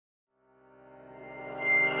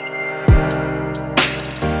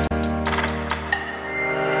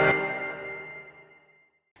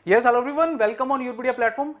Yes, hello everyone, welcome on YourPedia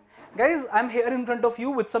platform. Guys, I'm here in front of you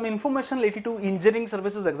with some information related to engineering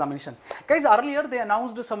services examination. Guys, earlier they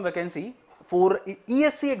announced some vacancy for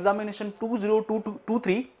ESE examination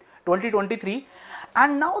 2023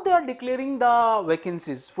 and now they are declaring the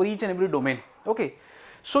vacancies for each and every domain. Okay,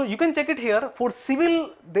 so you can check it here. For civil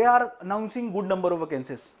they are announcing good number of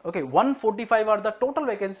vacancies. Okay, 145 are the total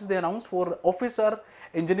vacancies they announced for officer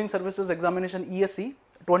engineering services examination ESE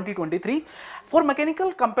 2023. For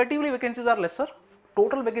mechanical, comparatively vacancies are lesser.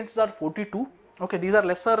 Total vacancies are 42. Okay, these are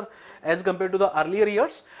lesser as compared to the earlier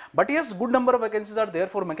years. But yes, good number of vacancies are there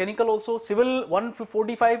for mechanical also. Civil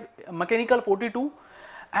 145, mechanical 42.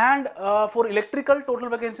 And for electrical, total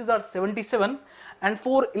vacancies are 77. And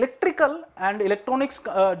for electrical and electronics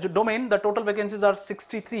domain, the total vacancies are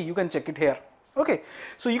 63. You can check it here. Okay,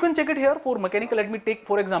 so you can check it here. For mechanical, let me take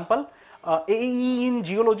for example AE in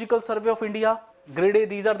Geological Survey of India, grade A,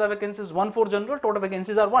 these are the vacancies. 1 for general, total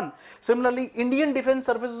vacancies are 1. Similarly, Indian Defence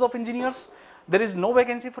Services of Engineers, there is no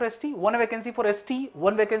vacancy for ST, 1 vacancy for ST,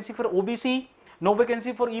 1 vacancy for OBC, no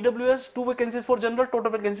vacancy for EWS, 2 vacancies for general,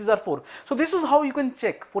 total vacancies are 4. So this is how you can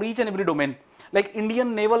check for each and every domain, like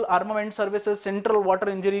Indian Naval Armament Services, Central Water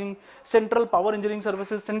Engineering, Central Power Engineering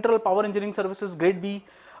Services, Central Power Engineering Services, grade B,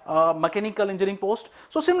 mechanical engineering post.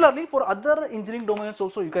 So similarly for other engineering domains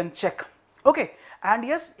also you can check. Okay, and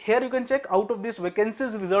yes, here you can check out of these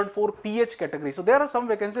vacancies reserved for PH category. So there are some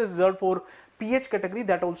vacancies reserved for PH category,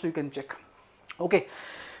 that also you can check. Okay,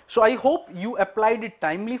 so I hope you applied it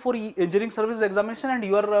timely for engineering services examination and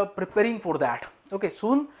you are preparing for that. Okay,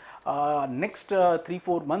 soon next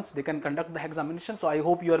 3-4 months they can conduct the examination, so I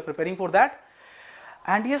hope you are preparing for that.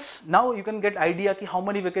 And yes, now you can get idea ki how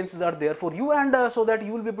many vacancies are there for you, and so that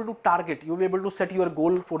you will be able to target, you will be able to set your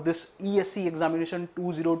goal for this ESE examination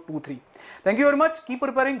 2023. Thank you very much, keep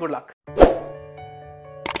preparing, good luck.